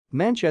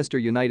Manchester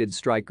United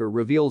striker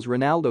reveals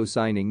Ronaldo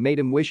signing made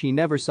him wish he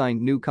never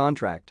signed new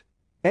contract.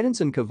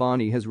 Edinson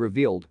Cavani has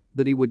revealed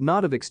that he would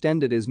not have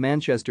extended his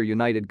Manchester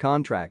United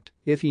contract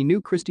if he knew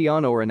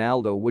Cristiano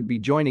Ronaldo would be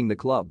joining the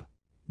club.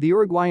 The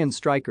Uruguayan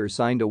striker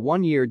signed a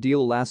one-year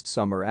deal last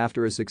summer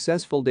after a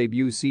successful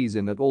debut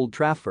season at Old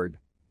Trafford.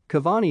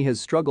 Cavani has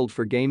struggled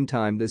for game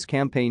time this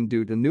campaign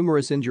due to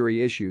numerous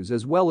injury issues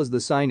as well as the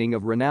signing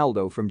of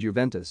Ronaldo from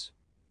Juventus.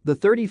 The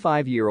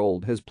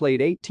 35-year-old has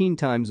played 18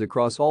 times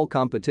across all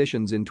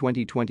competitions in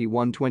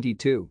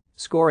 2021-22,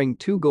 scoring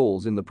 2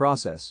 goals in the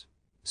process.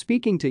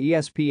 Speaking to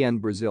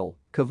ESPN Brazil,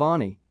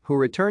 Cavani, who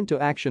returned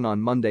to action on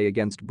Monday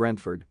against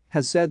Brentford,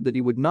 has said that he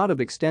would not have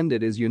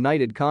extended his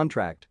United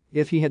contract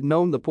if he had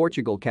known the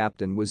Portugal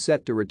captain was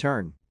set to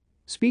return.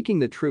 Speaking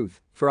the truth,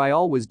 for I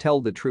always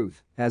tell the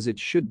truth, as it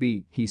should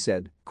be, he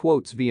said,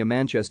 quotes via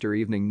Manchester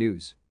Evening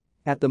News.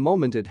 At the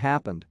moment it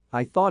happened,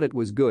 I thought it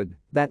was good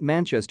that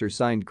Manchester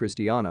signed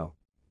Cristiano.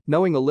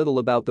 Knowing a little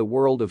about the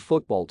world of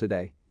football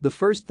today, the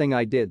first thing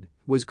I did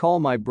was call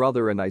my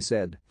brother and I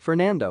said,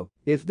 Fernando,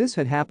 if this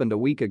had happened a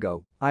week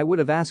ago, I would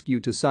have asked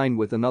you to sign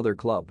with another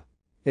club.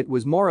 It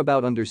was more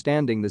about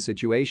understanding the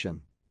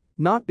situation.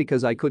 Not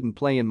because I couldn't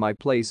play in my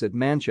place at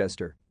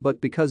Manchester, but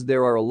because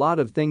there are a lot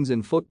of things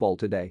in football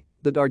today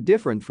that are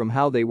different from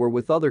how they were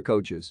with other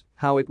coaches,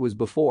 how it was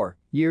before,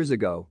 years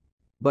ago.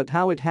 But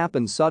how it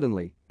happened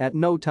suddenly, at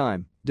no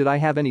time, did I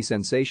have any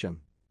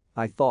sensation.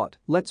 I thought,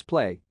 let's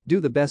play, do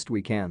the best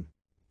we can.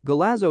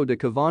 Golazo de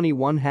Cavani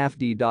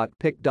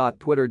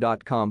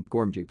 1/2d.pic.twitter.com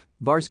Gormjeep,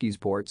 Varsky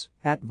Sports,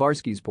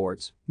 @Varsky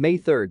Sports, May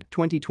 3,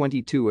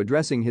 2022.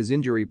 Addressing his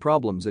injury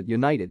problems at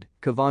United,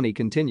 Cavani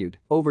continued,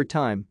 over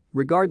time,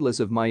 regardless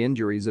of my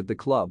injuries at the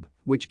club,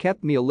 which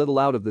kept me a little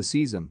out of the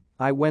season,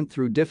 I went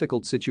through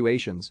difficult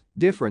situations,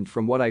 different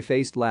from what I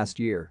faced last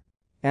year.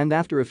 And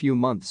after a few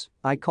months,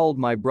 I called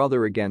my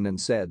brother again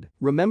and said,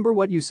 remember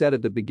what you said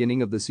at the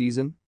beginning of the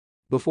season?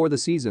 Before the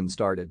season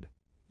started.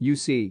 You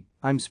see,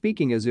 I'm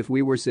speaking as if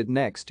we were sit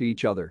next to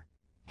each other.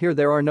 Here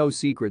there are no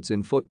secrets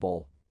in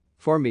football.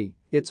 For me,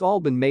 it's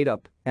all been made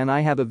up, and I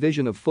have a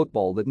vision of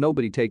football that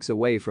nobody takes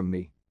away from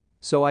me.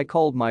 So I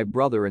called my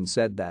brother and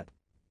said that.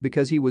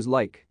 Because he was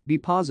like, be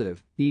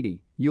positive,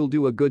 Edie, you'll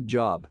do a good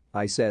job.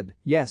 I said,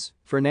 yes,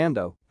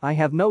 Fernando, I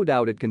have no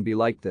doubt it can be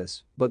like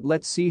this, but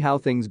let's see how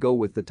things go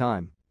with the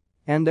time.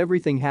 And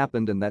everything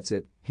happened and that's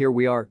it, here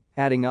we are,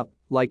 adding up,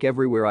 like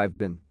everywhere I've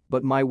been,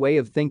 but my way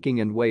of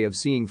thinking and way of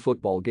seeing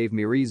football gave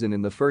me reason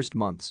in the first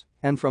months,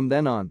 and from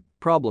then on,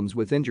 problems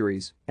with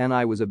injuries, and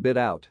I was a bit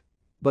out.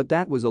 But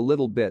that was a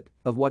little bit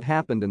of what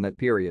happened in that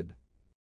period.